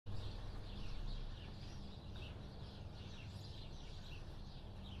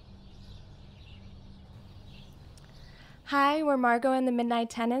Hi, we're Margot and the Midnight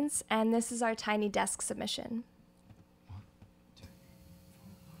Tenants, and this is our Tiny Desk submission.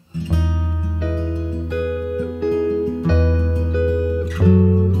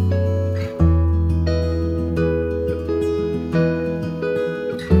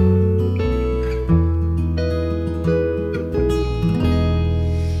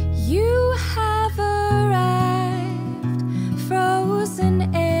 You have arrived,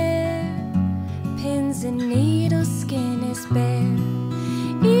 frozen air, pins and needles, skin is bare.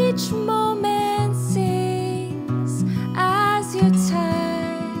 Each moment sings as you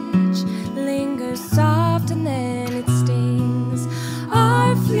touch, lingers soft and then it stings.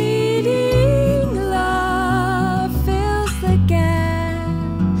 Our fleeting love fills the gap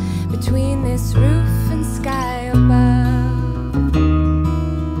between this roof and sky above.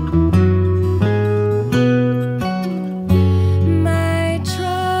 My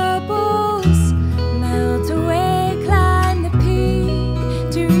troubles melt away, climb the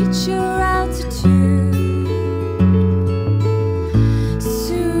peak to reach your altitude.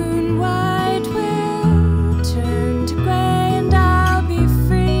 Soon white will turn to gray and I'll be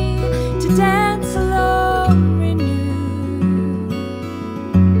free to dance alone, renewed.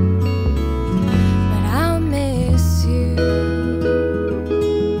 But I'll miss you.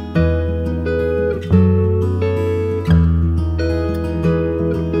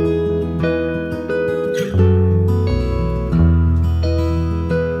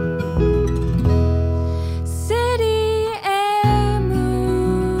 City air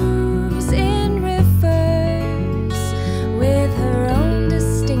moves in reverse with her own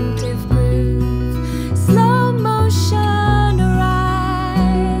distinctive groove. Slow motion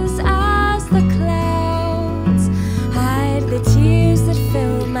arise as the clouds hide the tears that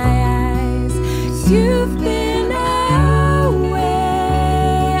fill my eyes. 'Cause you've been away,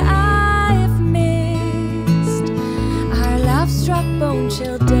 I've missed our love-struck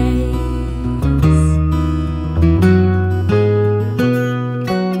bone-chilled days.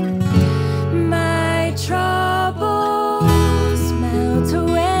 My troubles melt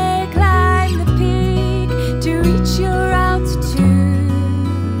away, climb the peak to reach your altitude.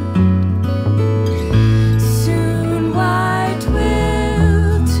 Soon white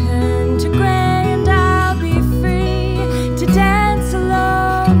will turn to gray and I'll be free to dance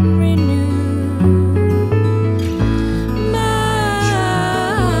alone, renewed. My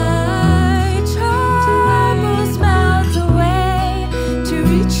troubles melt away to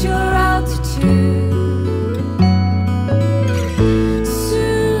reach your altitude.